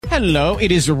Hello,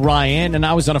 it is Ryan, and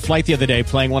I was on a flight the other day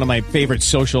playing one of my favorite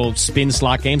social spin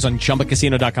slot games on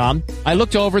ChumbaCasino.com. I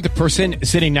looked over at the person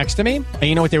sitting next to me, and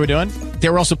you know what they were doing? They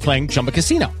were also playing Chumba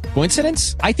Casino.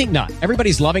 Coincidence? I think not.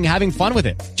 Everybody's loving having fun with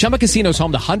it. Chumba Casino is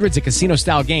home to hundreds of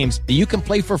casino-style games that you can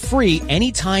play for free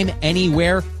anytime,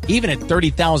 anywhere, even at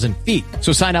 30,000 feet.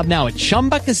 So sign up now at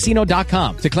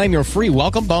ChumbaCasino.com to claim your free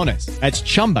welcome bonus. That's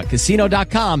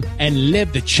ChumbaCasino.com and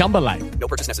live the Chumba life. No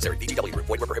purchase necessary. VGW. Void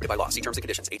were prohibited by law. See terms and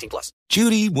conditions. 18+.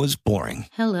 Judy was boring.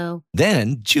 Hello.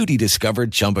 Then Judy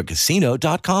discovered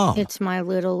ChumbaCasino.com. It's my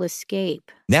little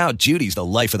escape. Now Judy's the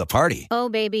life of the party. Oh,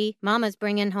 baby, mama's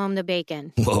bringing home the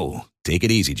bacon. Whoa, take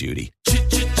it easy, Judy.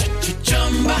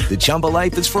 The Chumba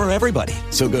life is for everybody.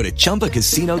 So go to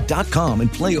ChumbaCasino.com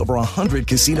and play over 100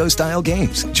 casino-style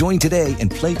games. Join today and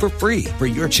play for free for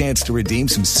your chance to redeem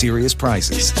some serious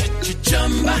prizes.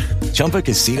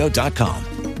 ChumbaCasino.com.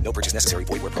 No purchase necessary.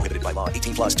 Void were prohibited by law.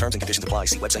 18+. Terms and conditions apply.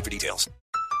 See website for details.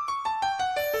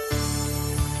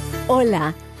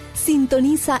 Hola,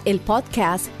 sintoniza el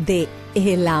podcast de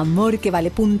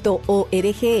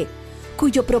elamorquevale.org,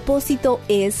 cuyo propósito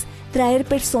es traer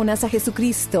personas a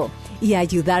Jesucristo y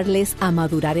ayudarles a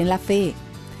madurar en la fe.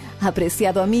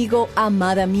 Apreciado amigo,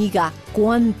 amada amiga,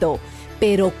 cuánto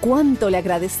le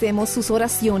agradecemos sus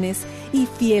oraciones y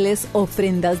fieles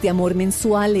ofrendas de amor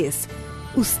mensuales.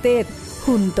 Usted,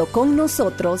 junto con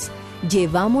nosotros,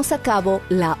 llevamos a cabo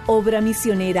la obra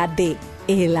misionera de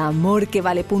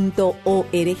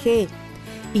elamorquevale.org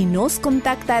y nos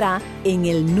contactará en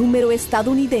el número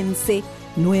estadounidense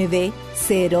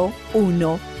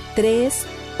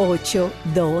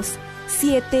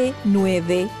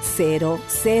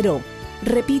 901-382-7900.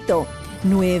 Repito,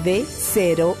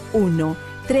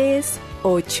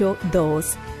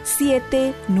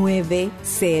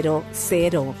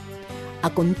 901-382-7900. A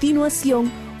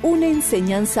continuación, una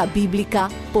enseñanza bíblica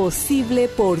posible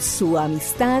por su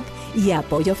amistad y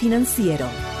apoyo financiero.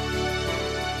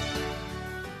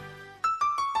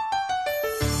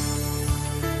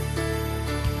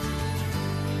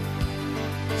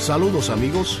 Saludos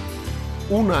amigos,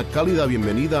 una cálida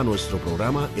bienvenida a nuestro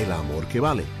programa El Amor que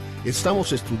Vale.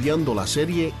 Estamos estudiando la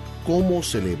serie Cómo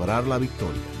celebrar la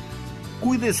victoria.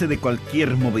 Cuídese de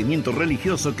cualquier movimiento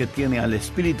religioso que tiene al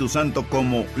Espíritu Santo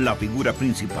como la figura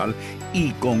principal,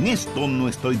 y con esto no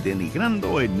estoy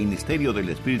denigrando el ministerio del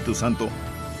Espíritu Santo,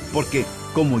 porque,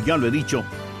 como ya lo he dicho,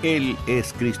 Él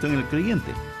es Cristo en el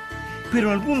creyente.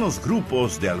 Pero algunos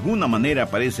grupos de alguna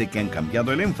manera parece que han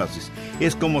cambiado el énfasis.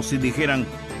 Es como si dijeran: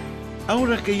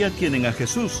 ahora que ya tienen a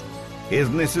Jesús,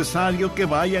 es necesario que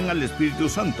vayan al Espíritu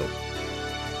Santo.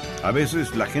 A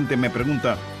veces la gente me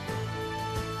pregunta: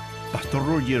 Pastor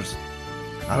Rogers,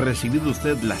 ¿ha recibido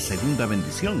usted la segunda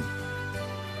bendición?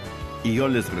 Y yo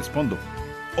les respondo: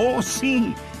 oh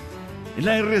sí,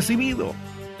 la he recibido.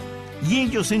 Y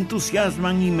ellos se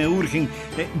entusiasman y me urgen: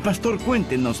 Pastor,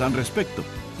 cuéntenos al respecto.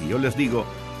 Y yo les digo: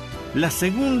 la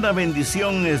segunda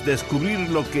bendición es descubrir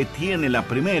lo que tiene la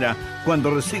primera cuando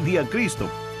recibí a Cristo.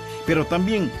 Pero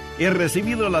también he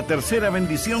recibido la tercera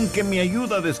bendición que me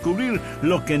ayuda a descubrir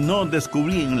lo que no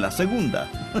descubrí en la segunda.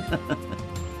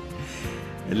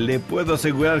 Le puedo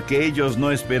asegurar que ellos no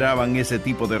esperaban ese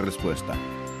tipo de respuesta.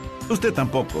 Usted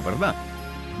tampoco, ¿verdad?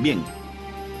 Bien,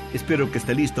 espero que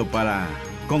esté listo para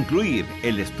concluir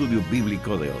el estudio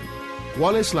bíblico de hoy.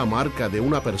 ¿Cuál es la marca de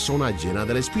una persona llena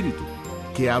del Espíritu?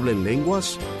 ¿Que hable en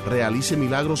lenguas, realice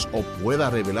milagros o pueda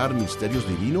revelar misterios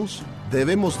divinos?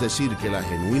 Debemos decir que la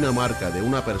genuina marca de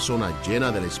una persona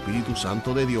llena del Espíritu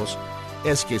Santo de Dios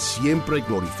es que siempre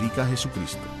glorifica a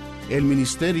Jesucristo. El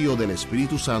ministerio del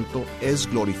Espíritu Santo es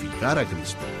glorificar a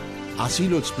Cristo. Así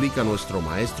lo explica nuestro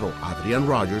maestro Adrian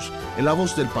Rogers en la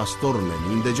voz del pastor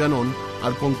Lenín de Llanón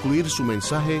al concluir su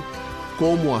mensaje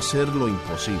Cómo hacer lo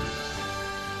imposible.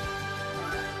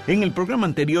 En el programa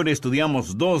anterior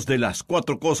estudiamos 2 de las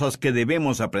 4 cosas que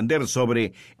debemos aprender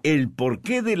sobre el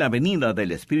porqué de la venida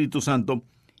del Espíritu Santo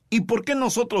y por qué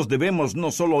nosotros debemos no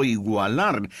solo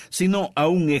igualar, sino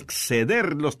aún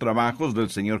exceder los trabajos del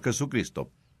Señor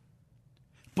Jesucristo.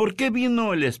 ¿Por qué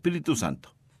vino el Espíritu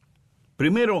Santo?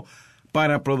 Primero,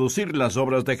 para producir las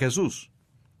obras de Jesús.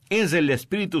 Es el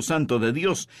Espíritu Santo de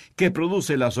Dios que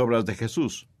produce las obras de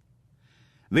Jesús.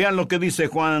 Vean lo que dice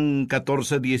Juan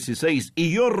 14:16.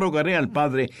 Y yo rogaré al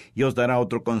Padre y os dará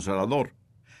otro Consolador,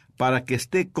 para que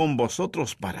esté con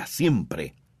vosotros para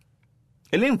siempre.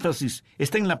 El énfasis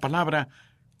está en la palabra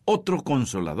otro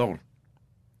Consolador.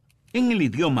 En el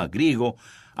idioma griego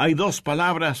hay 2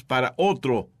 palabras para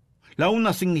otro. La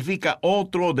una significa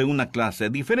otro de una clase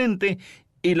diferente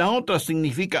y la otra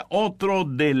significa otro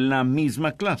de la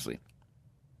misma clase.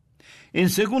 En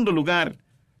segundo lugar,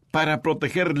 para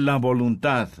proteger la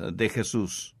voluntad de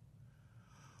Jesús.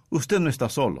 Usted no está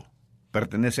solo,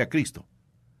 pertenece a Cristo.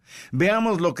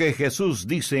 Veamos lo que Jesús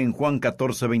dice en Juan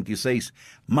 14:26.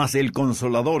 Mas el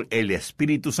Consolador, el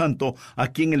Espíritu Santo, a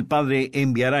quien el Padre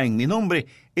enviará en mi nombre,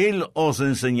 Él os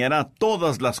enseñará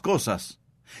todas las cosas,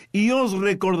 y os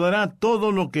recordará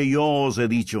todo lo que yo os he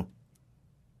dicho.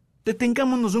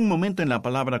 Detengámonos un momento en la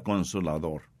palabra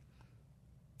Consolador.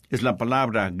 Es la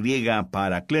palabra griega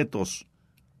parakletos.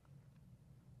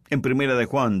 En 1 de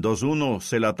Juan 2:1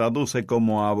 se la traduce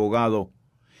como abogado.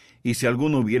 Y si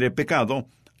alguno hubiere pecado,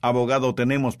 abogado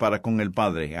tenemos para con el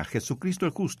Padre, a Jesucristo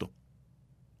el justo.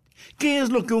 ¿Qué es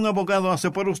lo que un abogado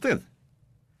hace por usted?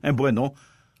 Bueno,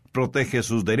 protege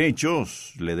sus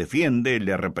derechos, le defiende,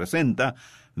 le representa,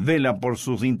 vela por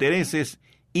sus intereses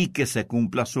y que se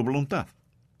cumpla su voluntad.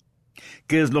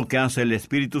 ¿Qué es lo que hace el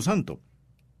Espíritu Santo?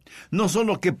 No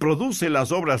solo que produce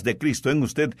las obras de Cristo en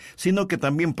usted, sino que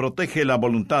también protege la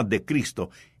voluntad de Cristo.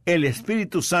 El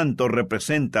Espíritu Santo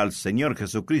representa al Señor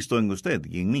Jesucristo en usted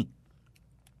y en mí.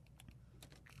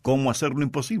 ¿Cómo hacer lo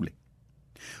imposible?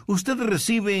 Usted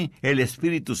recibe el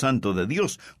Espíritu Santo de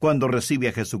Dios cuando recibe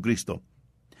a Jesucristo.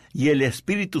 Y el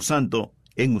Espíritu Santo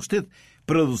en usted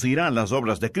producirá las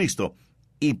obras de Cristo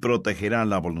y protegerá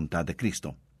la voluntad de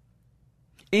Cristo.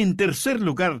 En tercer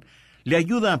lugar, le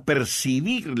ayuda a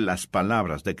percibir las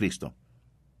palabras de Cristo.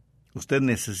 Usted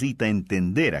necesita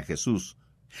entender a Jesús,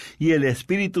 y el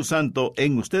Espíritu Santo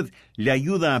en usted le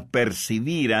ayuda a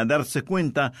percibir, a darse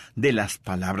cuenta de las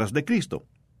palabras de Cristo.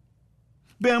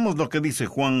 Veamos lo que dice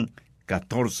Juan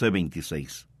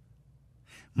 14:26.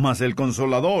 Mas el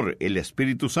Consolador, el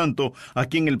Espíritu Santo, a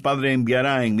quien el Padre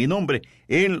enviará en mi nombre,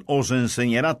 Él os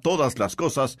enseñará todas las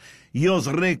cosas y os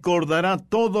recordará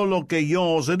todo lo que yo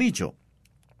os he dicho.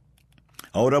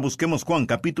 Ahora busquemos Juan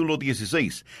capítulo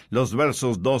 16, los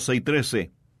versos 12 y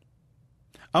 13.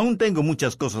 Aún tengo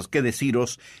muchas cosas que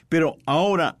deciros, pero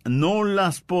ahora no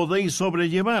las podéis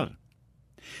sobrellevar.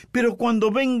 Pero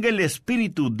cuando venga el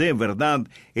Espíritu de verdad,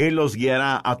 Él os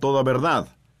guiará a toda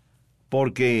verdad,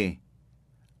 porque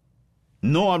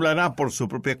no hablará por su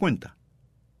propia cuenta,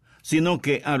 sino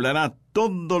que hablará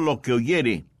todo lo que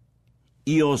oyere,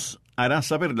 y os hará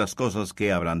saber las cosas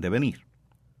que habrán de venir.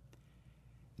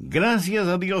 Gracias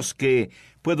a Dios que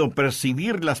puedo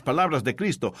percibir las palabras de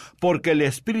Cristo, porque el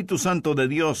Espíritu Santo de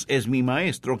Dios es mi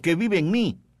Maestro, que vive en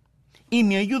mí, y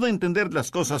me ayuda a entender las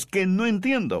cosas que no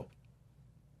entiendo.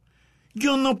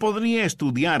 Yo no podría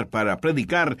estudiar para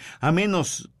predicar a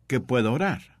menos que pueda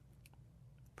orar.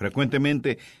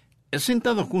 Frecuentemente,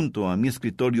 sentado junto a mi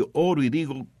escritorio, oro y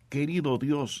digo, querido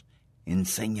Dios,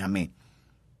 enséñame.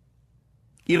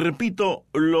 Y repito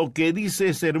lo que dice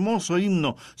ese hermoso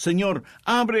himno, Señor,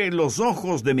 abre los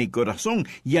ojos de mi corazón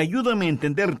y ayúdame a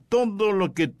entender todo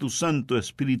lo que tu Santo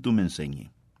Espíritu me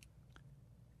enseñe.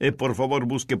 Por favor,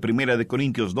 busque 1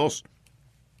 Corintios 2,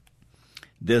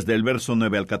 desde el verso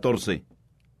 9 al 14.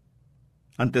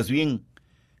 Antes bien,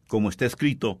 como está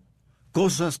escrito,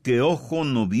 cosas que ojo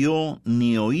no vio,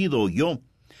 ni oído oyó,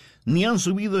 ni han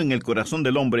subido en el corazón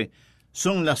del hombre,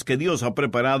 son las que Dios ha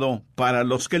preparado para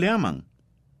los que le aman.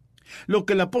 Lo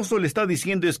que el apóstol está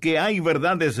diciendo es que hay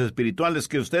verdades espirituales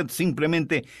que usted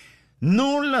simplemente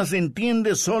no las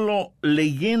entiende solo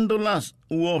leyéndolas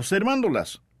u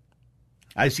observándolas.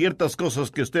 Hay ciertas cosas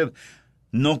que usted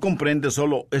no comprende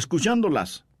solo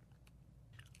escuchándolas.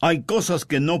 Hay cosas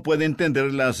que no puede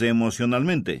entenderlas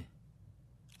emocionalmente.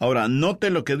 Ahora, note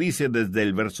lo que dice desde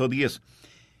el verso 10.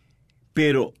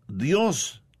 Pero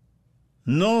Dios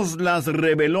nos las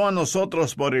reveló a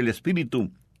nosotros por el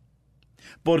Espíritu,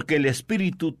 porque el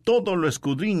Espíritu todo lo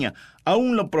escudriña,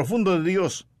 aún lo profundo de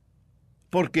Dios.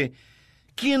 Porque,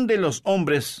 ¿quién de los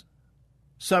hombres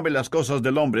sabe las cosas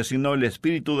del hombre, sino el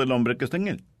Espíritu del hombre que está en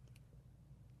él?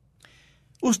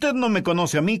 Usted no me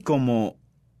conoce a mí como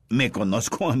me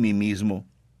conozco a mí mismo.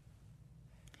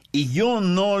 Y yo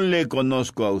no le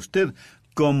conozco a usted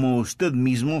como usted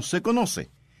mismo se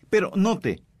conoce. Pero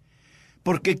note,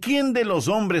 porque ¿quién de los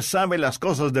hombres sabe las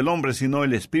cosas del hombre, sino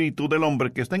el Espíritu del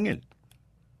hombre que está en él?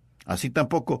 Así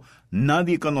tampoco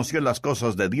nadie conoció las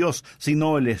cosas de Dios,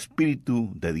 sino el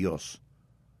Espíritu de Dios.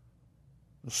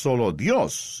 Solo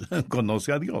Dios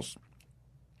conoce a Dios.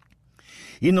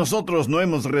 Y nosotros no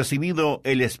hemos recibido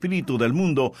el Espíritu del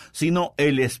mundo, sino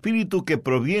el Espíritu que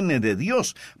proviene de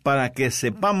Dios, para que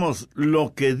sepamos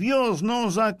lo que Dios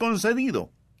nos ha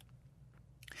concedido.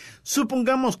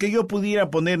 Supongamos que yo pudiera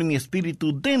poner mi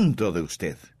espíritu dentro de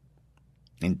usted.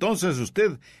 Entonces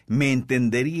usted me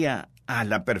entendería a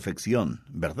la perfección,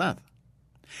 ¿verdad?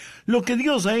 Lo que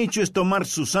Dios ha hecho es tomar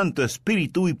su Santo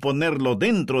Espíritu y ponerlo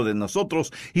dentro de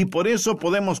nosotros, y por eso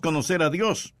podemos conocer a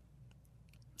Dios.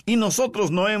 Y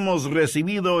nosotros no hemos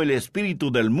recibido el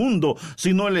espíritu del mundo,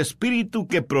 sino el espíritu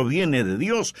que proviene de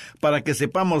Dios, para que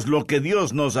sepamos lo que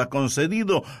Dios nos ha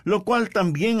concedido, lo cual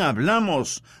también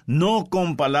hablamos, no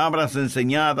con palabras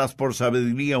enseñadas por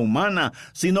sabiduría humana,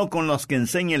 sino con las que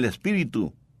enseña el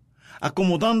espíritu,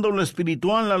 acomodando lo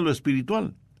espiritual a lo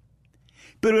espiritual.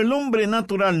 Pero el hombre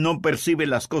natural no percibe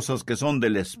las cosas que son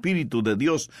del espíritu de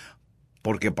Dios,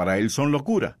 porque para él son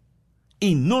locura.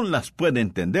 Y no las puede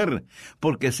entender,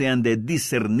 porque se han de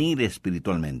discernir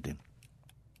espiritualmente.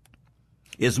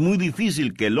 Es muy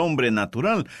difícil que el hombre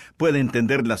natural pueda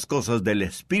entender las cosas del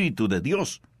Espíritu de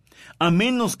Dios, a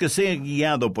menos que sea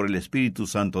guiado por el Espíritu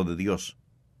Santo de Dios.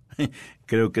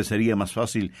 Creo que sería más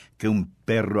fácil que un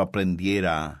perro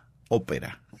aprendiera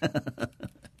ópera.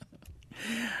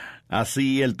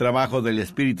 Así, el trabajo del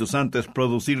Espíritu Santo es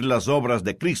producir las obras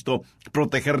de Cristo,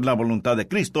 proteger la voluntad de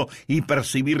Cristo y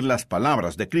percibir las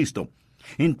palabras de Cristo.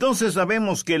 Entonces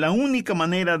sabemos que la única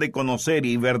manera de conocer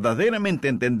y verdaderamente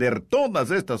entender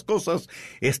todas estas cosas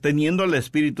es teniendo el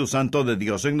Espíritu Santo de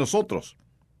Dios en nosotros.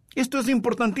 Esto es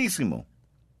importantísimo.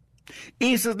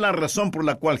 Esa es la razón por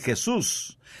la cual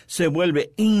Jesús se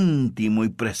vuelve íntimo y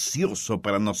precioso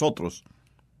para nosotros.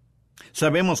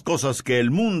 Sabemos cosas que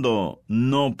el mundo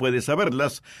no puede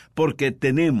saberlas porque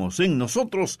tenemos en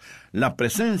nosotros la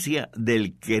presencia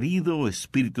del querido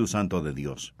Espíritu Santo de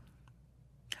Dios.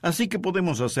 Así que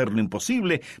podemos hacer lo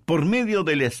imposible por medio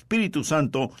del Espíritu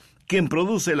Santo, quien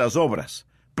produce las obras,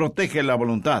 protege la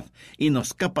voluntad y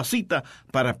nos capacita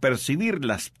para percibir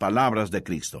las palabras de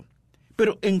Cristo.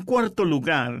 Pero en cuarto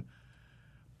lugar,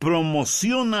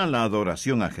 promociona la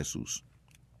adoración a Jesús.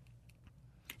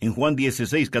 En Juan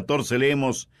 16:14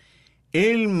 leemos,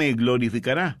 Él me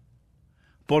glorificará,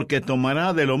 porque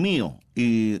tomará de lo mío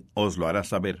y os lo hará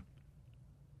saber.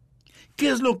 ¿Qué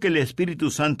es lo que el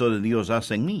Espíritu Santo de Dios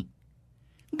hace en mí?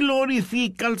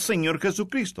 Glorifica al Señor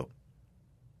Jesucristo.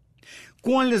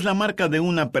 ¿Cuál es la marca de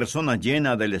una persona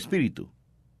llena del Espíritu?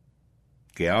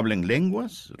 Que hable en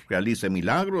lenguas, realice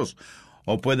milagros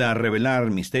o pueda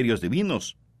revelar misterios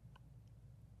divinos.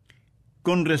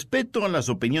 Con respecto a las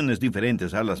opiniones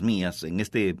diferentes a las mías en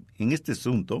este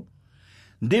asunto,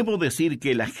 debo decir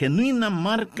que la genuina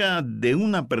marca de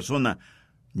una persona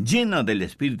llena del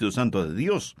Espíritu Santo de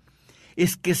Dios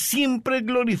es que siempre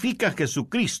glorifica a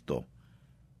Jesucristo.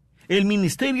 El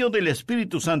ministerio del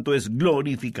Espíritu Santo es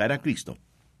glorificar a Cristo.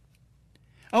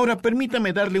 Ahora,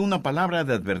 permítame darle una palabra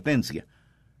de advertencia.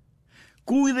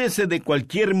 Cuídese de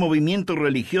cualquier movimiento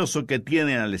religioso que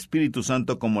tiene al Espíritu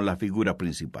Santo como la figura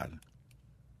principal.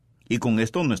 Y con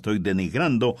esto no estoy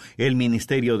denigrando el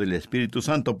ministerio del Espíritu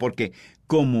Santo porque,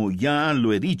 como ya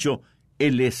lo he dicho,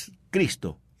 Él es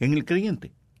Cristo en el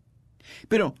creyente.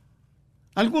 Pero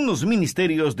algunos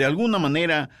ministerios de alguna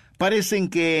manera parecen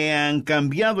que han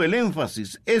cambiado el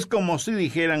énfasis. Es como si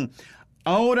dijeran,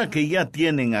 ahora que ya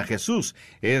tienen a Jesús,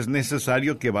 es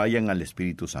necesario que vayan al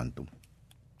Espíritu Santo.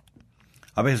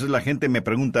 A veces la gente me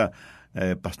pregunta,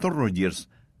 Pastor Rogers,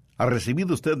 ¿ha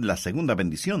recibido usted la segunda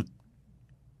bendición?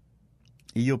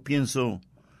 Y yo pienso,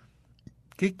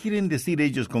 ¿qué quieren decir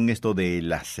ellos con esto de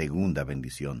la segunda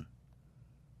bendición?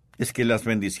 ¿Es que las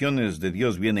bendiciones de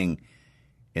Dios vienen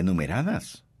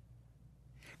enumeradas?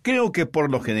 Creo que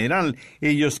por lo general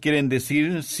ellos quieren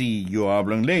decir si yo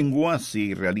hablo en lenguas,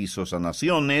 si realizo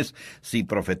sanaciones, si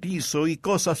profetizo y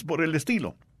cosas por el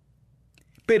estilo.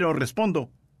 Pero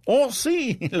respondo, oh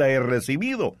sí, la he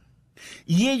recibido.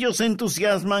 Y ellos se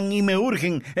entusiasman y me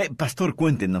urgen, pastor,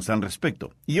 cuéntenos al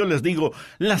respecto. Y yo les digo,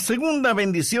 la segunda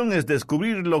bendición es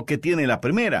descubrir lo que tiene la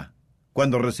primera,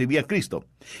 cuando recibí a Cristo.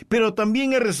 Pero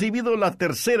también he recibido la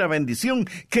tercera bendición,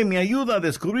 que me ayuda a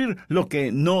descubrir lo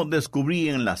que no descubrí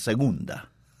en la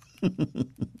segunda.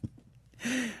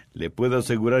 Le puedo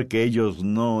asegurar que ellos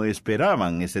no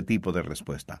esperaban ese tipo de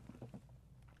respuesta.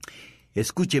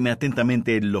 Escúcheme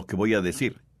atentamente lo que voy a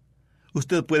decir.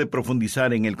 Usted puede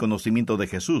profundizar en el conocimiento de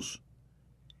Jesús,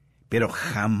 pero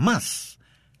jamás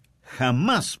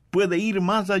puede ir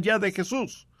más allá de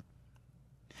Jesús.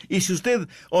 Y si usted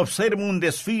observa un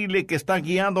desfile que está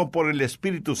guiado por el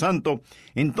Espíritu Santo,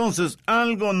 entonces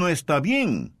algo no está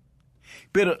bien.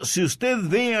 Pero si usted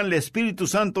ve al Espíritu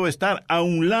Santo estar a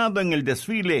un lado en el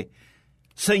desfile,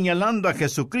 señalando a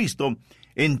Jesucristo,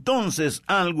 entonces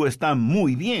algo está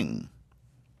muy bien.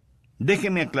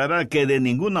 Déjeme aclarar que de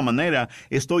ninguna manera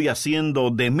estoy haciendo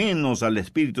de menos al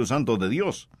Espíritu Santo de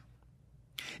Dios.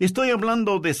 Estoy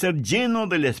hablando de ser lleno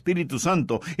del Espíritu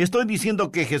Santo. Estoy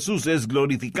diciendo que Jesús es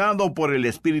glorificado por el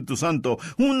Espíritu Santo.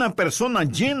 Una persona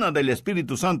llena del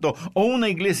Espíritu Santo o una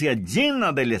iglesia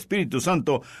llena del Espíritu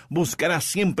Santo buscará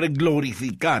siempre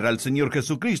glorificar al Señor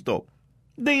Jesucristo.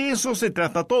 De eso se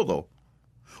trata todo.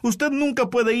 Usted nunca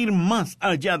puede ir más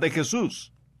allá de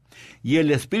Jesús. Y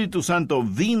el Espíritu Santo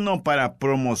vino para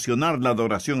promocionar la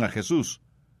adoración a Jesús.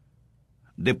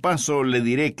 De paso, le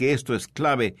diré que esto es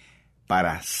clave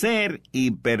para ser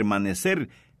y permanecer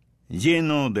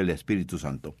lleno del Espíritu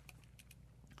Santo.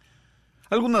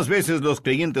 Algunas veces los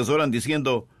creyentes oran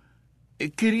diciendo: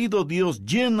 querido Dios,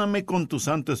 lléname con tu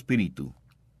Santo Espíritu.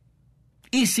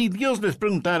 Y si Dios les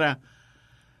preguntara: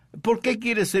 ¿por qué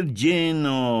quieres ser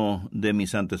lleno de mi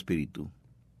Santo Espíritu?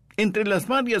 Entre las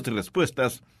varias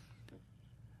respuestas,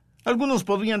 algunos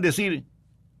podrían decir: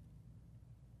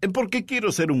 porque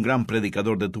quiero ser un gran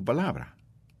predicador de tu palabra.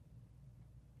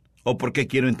 O porque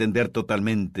quiero entender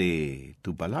totalmente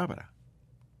tu palabra.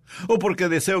 O porque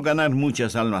deseo ganar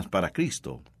muchas almas para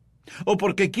Cristo. O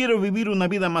porque quiero vivir una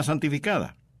vida más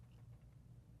santificada.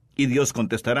 Y Dios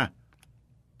contestará: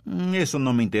 eso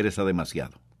no me interesa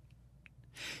demasiado.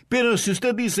 Pero si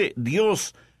usted dice: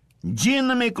 Dios,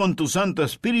 lléname con tu Santo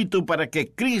Espíritu para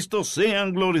que Cristo sea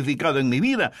glorificado en mi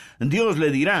vida, Dios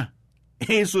le dirá: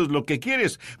 ¿eso es lo que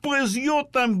quieres? Pues yo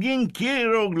también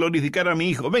quiero glorificar a mi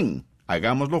Hijo. Ven,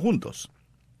 hagámoslo juntos.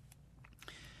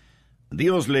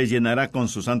 Dios le llenará con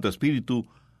su Santo Espíritu,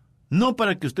 no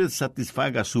para que usted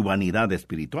satisfaga su vanidad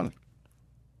espiritual,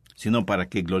 sino para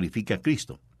que glorifique a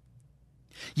Cristo.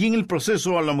 Y en el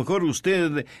proceso, a lo mejor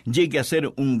usted llegue a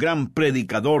ser un gran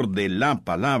predicador de la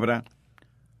palabra,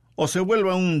 o se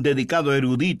vuelva un dedicado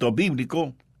erudito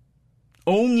bíblico,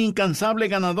 o un incansable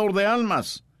ganador de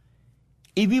almas,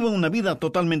 y viva una vida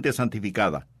totalmente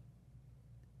santificada.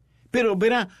 Pero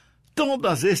verá,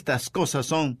 todas estas cosas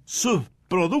son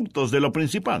subproductos de lo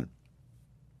principal.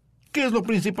 ¿Qué es lo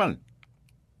principal?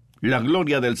 La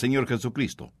gloria del Señor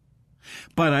Jesucristo.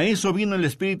 Para eso vino el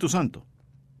Espíritu Santo.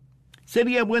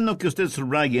 Sería bueno que usted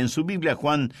subraye en su Biblia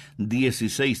Juan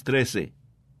 16:13.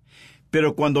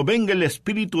 Pero cuando venga el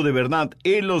Espíritu de verdad,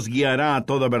 Él os guiará a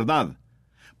toda verdad,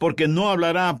 porque no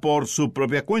hablará por su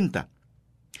propia cuenta,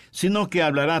 sino que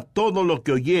hablará todo lo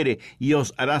que oyere y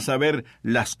os hará saber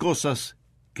las cosas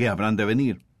que habrán de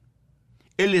venir.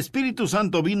 El Espíritu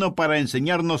Santo vino para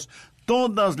enseñarnos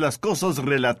todas las cosas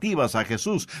relativas a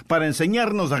Jesús, para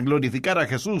enseñarnos a glorificar a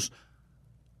Jesús,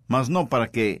 mas no para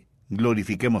que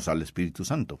glorifiquemos al Espíritu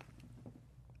Santo.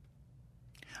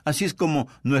 Así es como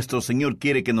nuestro Señor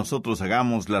quiere que nosotros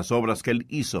hagamos las obras que Él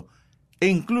hizo, e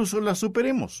incluso las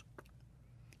superemos.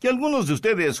 Y algunos de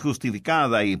ustedes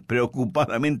justificada y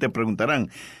preocupadamente preguntarán: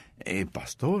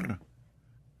 pastor,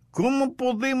 ¿cómo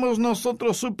podemos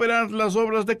nosotros superar las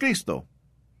obras de Cristo?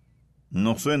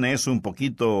 ¿No suena eso un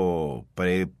poquito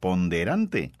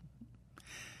preponderante?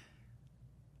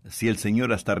 Si el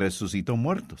Señor hasta resucitó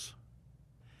muertos.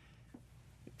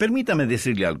 Permítame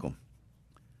decirle algo.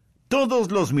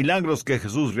 Todos los milagros que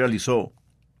Jesús realizó,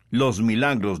 los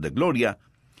milagros de gloria,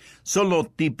 solo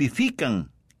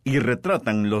tipifican y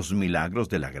retratan los milagros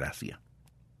de la gracia.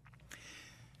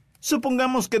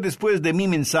 Supongamos que después de mi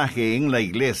mensaje en la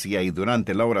iglesia y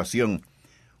durante la oración,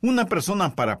 una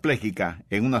persona parapléjica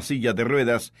en una silla de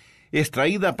ruedas es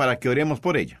traída para que oremos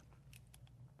por ella.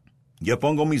 Yo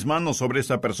pongo mis manos sobre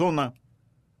esa persona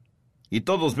y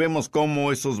todos vemos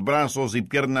cómo esos brazos y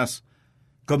piernas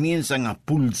comienzan a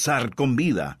pulsar con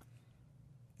vida.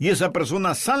 Y esa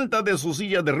persona salta de su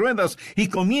silla de ruedas y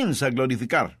comienza a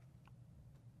glorificar.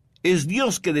 Es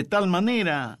Dios que de tal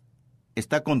manera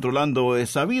está controlando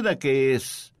esa vida que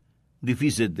es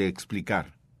difícil de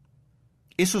explicar.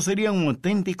 Eso sería un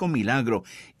auténtico milagro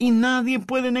y nadie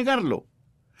puede negarlo.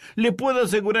 Le puedo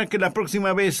asegurar que la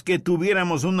próxima vez que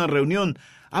tuviéramos una reunión,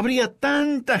 habría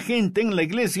tanta gente en la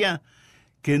iglesia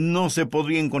que no se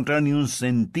podría encontrar ni un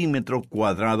centímetro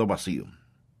cuadrado vacío.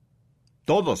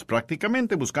 Todos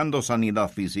prácticamente buscando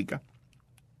sanidad física.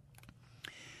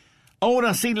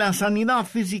 Ahora, si la sanidad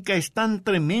física es tan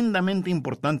tremendamente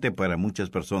importante para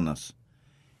muchas personas,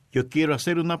 yo quiero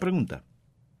hacer una pregunta.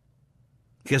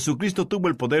 ¿Jesucristo tuvo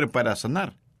el poder para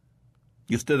sanar?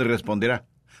 Y usted responderá: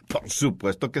 por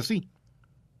supuesto que sí.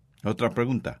 Otra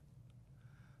pregunta.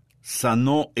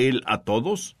 ¿Sanó Él a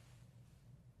todos?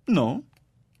 No.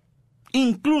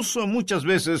 Incluso muchas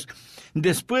veces,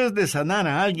 después de sanar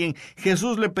a alguien,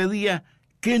 Jesús le pedía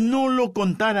que no lo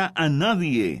contara a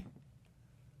nadie.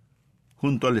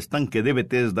 Junto al estanque de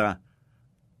Betesda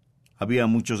había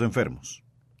muchos enfermos.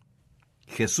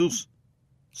 Jesús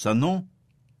sanó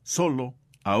solo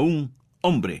a un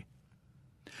hombre.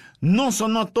 No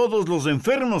sanó a todos los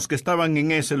enfermos que estaban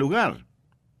en ese lugar.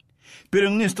 Pero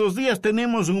en estos días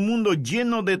tenemos un mundo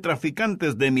lleno de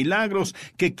traficantes de milagros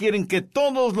que quieren que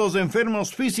todos los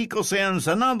enfermos físicos sean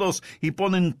sanados y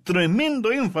ponen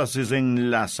tremendo énfasis en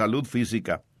la salud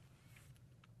física.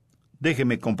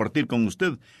 Déjeme compartir con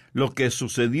usted lo que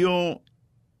sucedió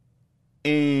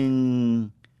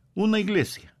en una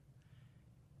iglesia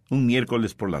un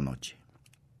miércoles por la noche.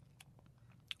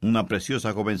 Una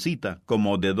preciosa jovencita,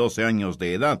 como de 12 años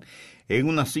de edad, en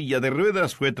una silla de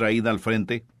ruedas fue traída al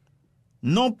frente,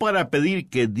 no para pedir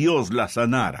que Dios la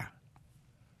sanara.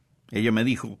 Ella me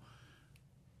dijo: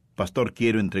 Pastor,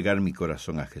 quiero entregar mi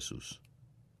corazón a Jesús.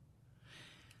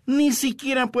 Ni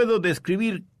siquiera puedo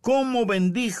describir cómo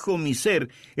bendijo mi ser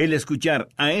el escuchar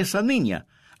a esa niña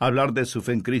hablar de su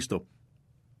fe en Cristo.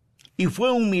 Y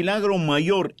fue un milagro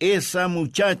mayor esa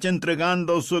muchacha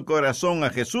entregando su corazón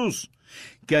a Jesús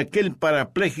que aquel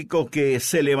parapléjico que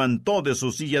se levantó de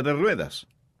su silla de ruedas.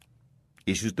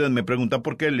 Y si usted me pregunta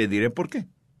por qué, le diré por qué.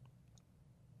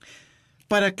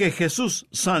 Para que Jesús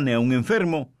sane a un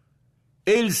enfermo,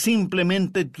 Él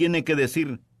simplemente tiene que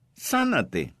decir: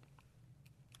 sánate.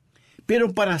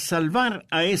 Pero para salvar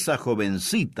a esa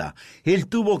jovencita, Él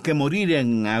tuvo que morir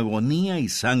en agonía y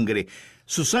sangre.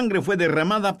 Su sangre fue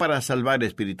derramada para salvar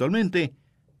espiritualmente,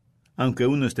 aunque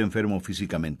uno esté enfermo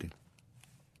físicamente.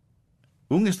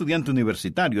 Un estudiante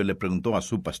universitario le preguntó a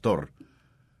su pastor: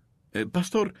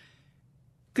 Pastor,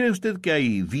 ¿cree usted que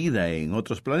hay vida en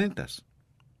otros planetas?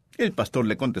 El pastor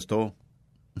le contestó: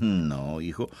 no,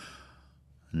 hijo,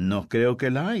 no creo que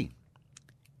la hay.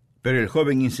 Pero el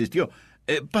joven insistió: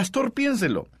 Pastor,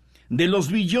 piénselo. De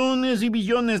los billones y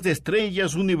billones de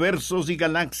estrellas, universos y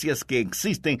galaxias que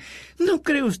existen, ¿no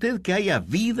cree usted que haya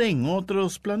vida en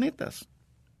otros planetas?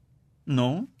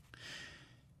 No.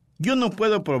 Yo no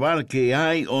puedo probar que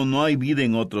hay o no hay vida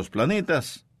en otros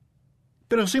planetas,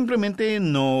 pero simplemente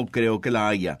no creo que la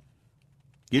haya.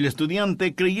 Y el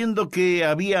estudiante, creyendo que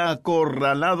había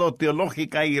acorralado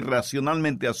teológica y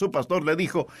racionalmente a su pastor, le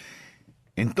dijo: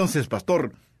 entonces,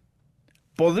 pastor,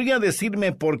 ¿podría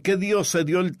decirme por qué Dios se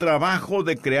dio el trabajo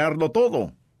de crearlo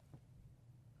todo?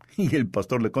 Y el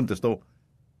pastor le contestó: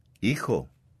 hijo,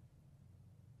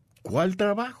 ¿cuál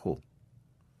trabajo?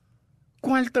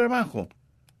 ¿Cuál trabajo?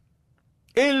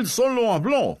 Él solo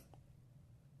habló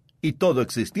y todo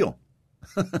existió.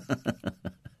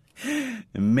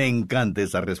 Me encanta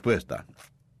esa respuesta.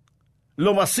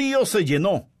 Lo vacío se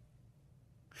llenó.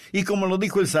 Y como lo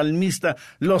dijo el salmista,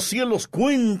 los cielos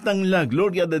cuentan la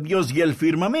gloria de Dios y el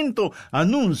firmamento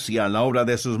anuncia la obra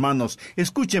de sus manos.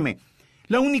 Escúcheme,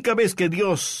 la única vez que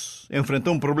Dios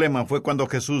enfrentó un problema fue cuando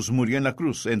Jesús murió en la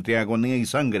cruz, entre agonía y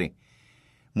sangre.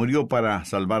 Murió para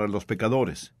salvar a los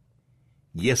pecadores.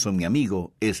 Y eso, mi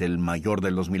amigo, es el mayor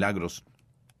de los milagros.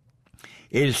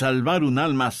 El salvar un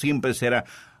alma siempre será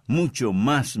mucho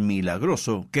más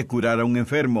milagroso que curar a un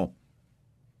enfermo.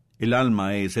 El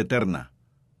alma es eterna,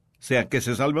 sea que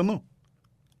se salve o no.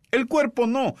 El cuerpo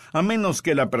no, a menos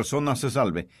que la persona se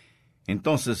salve.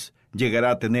 Entonces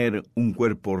llegará a tener un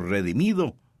cuerpo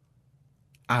redimido,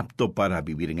 apto para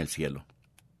vivir en el cielo.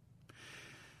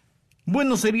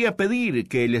 Bueno sería pedir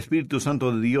que el Espíritu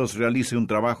Santo de Dios realice un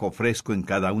trabajo fresco en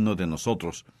cada uno de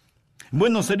nosotros.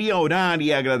 Bueno sería orar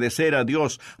y agradecer a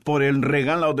Dios por el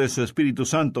regalo de su Espíritu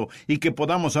Santo y que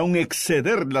podamos aún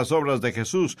exceder las obras de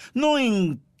Jesús, no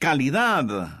en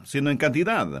calidad, sino en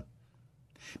cantidad.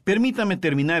 Permítame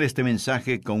terminar este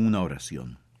mensaje con una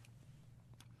oración.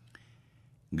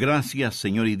 Gracias,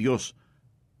 Señor y Dios,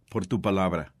 por tu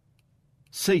palabra.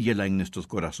 Séllala en nuestros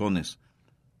corazones.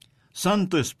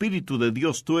 Santo Espíritu de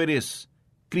Dios, tú eres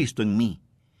Cristo en mí,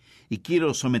 y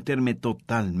quiero someterme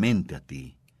totalmente a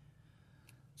ti.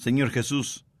 Señor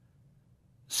Jesús,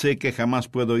 sé que jamás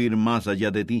puedo ir más allá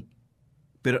de ti,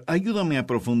 pero ayúdame a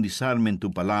profundizarme en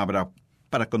tu palabra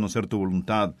para conocer tu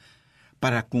voluntad,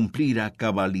 para cumplir a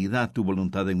cabalidad tu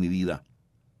voluntad en mi vida.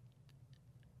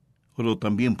 Oro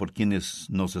también por quienes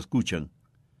nos escuchan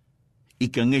y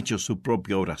que han hecho su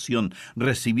propia oración,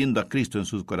 recibiendo a Cristo en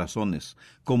sus corazones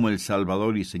como el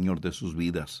Salvador y Señor de sus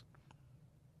vidas.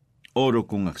 Oro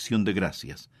con acción de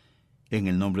gracias, en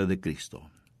el nombre de Cristo.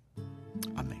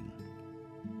 Amén.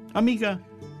 Amiga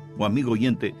o amigo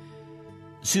oyente,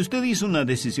 si usted hizo una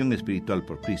decisión espiritual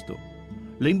por Cristo,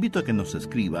 le invito a que nos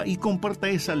escriba y comparta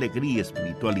esa alegría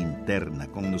espiritual interna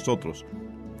con nosotros.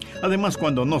 Además,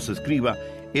 cuando nos escriba,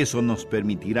 eso nos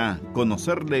permitirá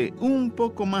conocerle un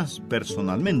poco más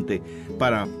personalmente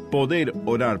para poder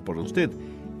orar por usted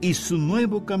y su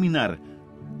nuevo caminar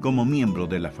como miembro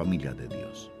de la familia de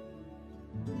Dios.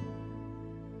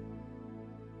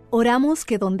 Oramos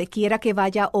que donde quiera que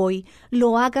vaya hoy,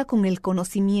 lo haga con el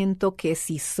conocimiento que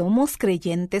si somos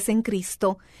creyentes en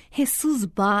Cristo, Jesús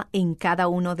va en cada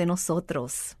uno de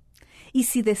nosotros. Y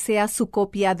si desea su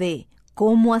copia de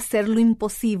Cómo hacer lo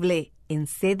imposible en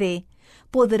CD,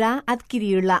 podrá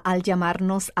adquirirla al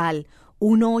llamarnos al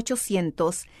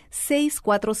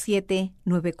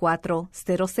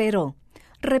 1-800-647-9400.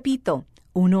 Repito,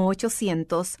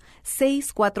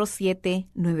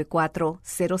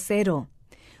 1-800-647-9400.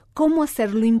 Cómo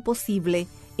hacer lo imposible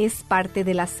es parte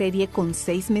de la serie con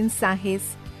 6 mensajes.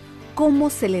 Cómo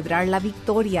celebrar la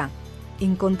victoria.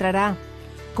 Encontrará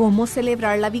Cómo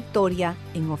celebrar la victoria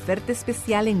en oferta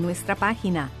especial en nuestra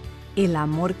página,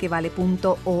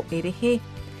 elamorquevale.org.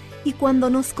 Y cuando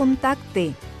nos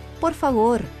contacte, por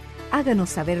favor, háganos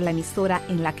saber la emisora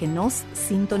en la que nos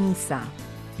sintoniza.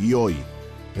 Y hoy,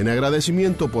 en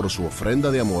agradecimiento por su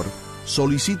ofrenda de amor,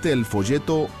 solicite el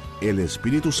folleto El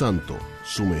Espíritu Santo,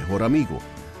 su mejor amigo,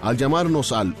 al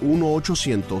llamarnos al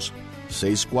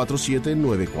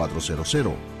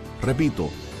 1-800-647-9400. Repito,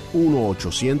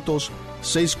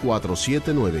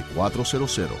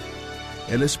 1-800-647-9400.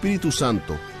 El Espíritu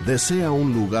Santo desea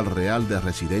un lugar real de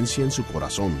residencia en su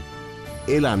corazón.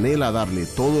 Él anhela darle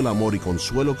todo el amor y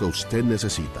consuelo que usted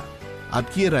necesita.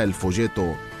 Adquiera el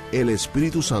folleto El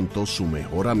Espíritu Santo, su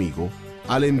mejor amigo,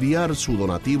 al enviar su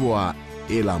donativo a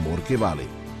El Amor que Vale,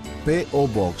 P.O.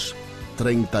 Box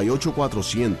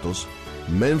 38400,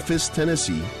 Memphis,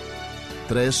 Tennessee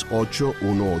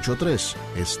 38183,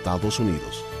 Estados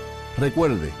Unidos.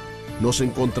 Recuerde, nos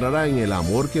encontrará en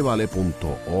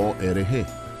elamorquevale.org.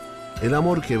 El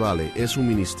Amor que Vale es un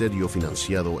ministerio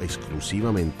financiado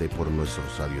exclusivamente por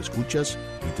nuestros radioescuchas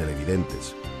y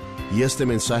televidentes. Y este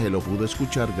mensaje lo pudo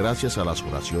escuchar gracias a las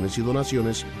oraciones y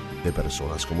donaciones de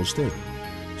personas como usted.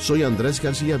 Soy Andrés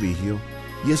García Vigio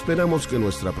y esperamos que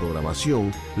nuestra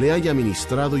programación le haya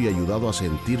ministrado y ayudado a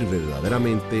sentir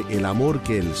verdaderamente el amor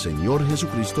que el Señor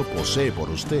Jesucristo posee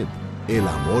por usted. El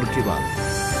amor que vale.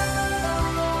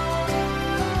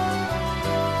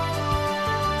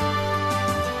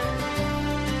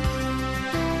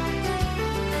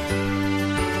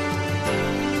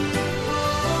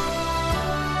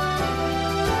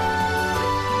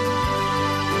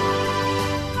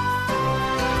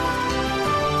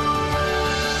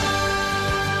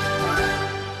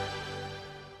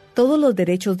 Todos los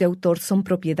derechos de autor son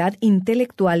propiedad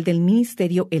intelectual del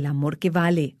Ministerio El Amor que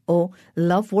Vale o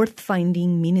Love Worth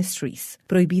Finding Ministries.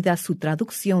 Prohibida su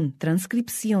traducción,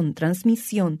 transcripción,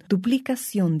 transmisión,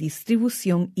 duplicación,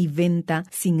 distribución y venta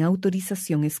sin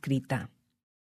autorización escrita.